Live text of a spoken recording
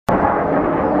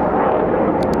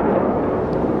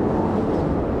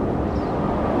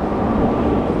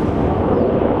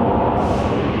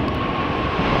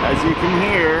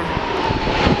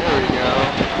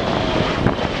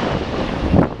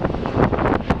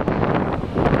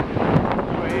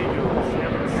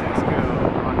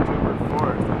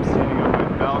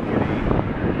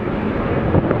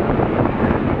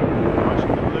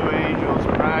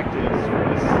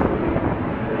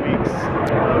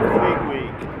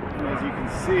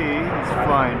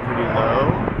flying pretty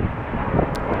low.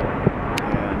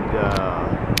 And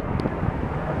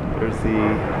there's the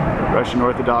Russian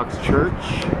Orthodox Church.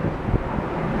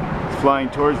 It's flying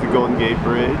towards the Golden Gate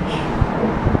Bridge.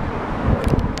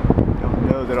 Don't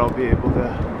know that I'll be able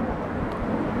to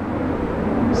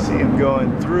see him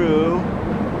going through.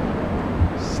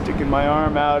 Sticking my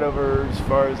arm out over as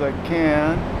far as I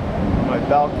can on my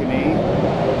balcony.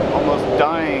 Almost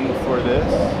dying for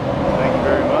this. Thank you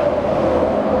very much.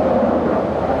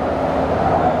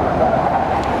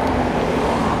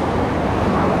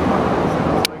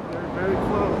 Sounds like they're very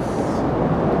close.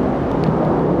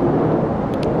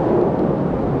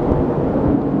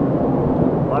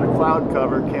 A lot of cloud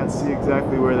cover, can't see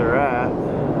exactly where they're at.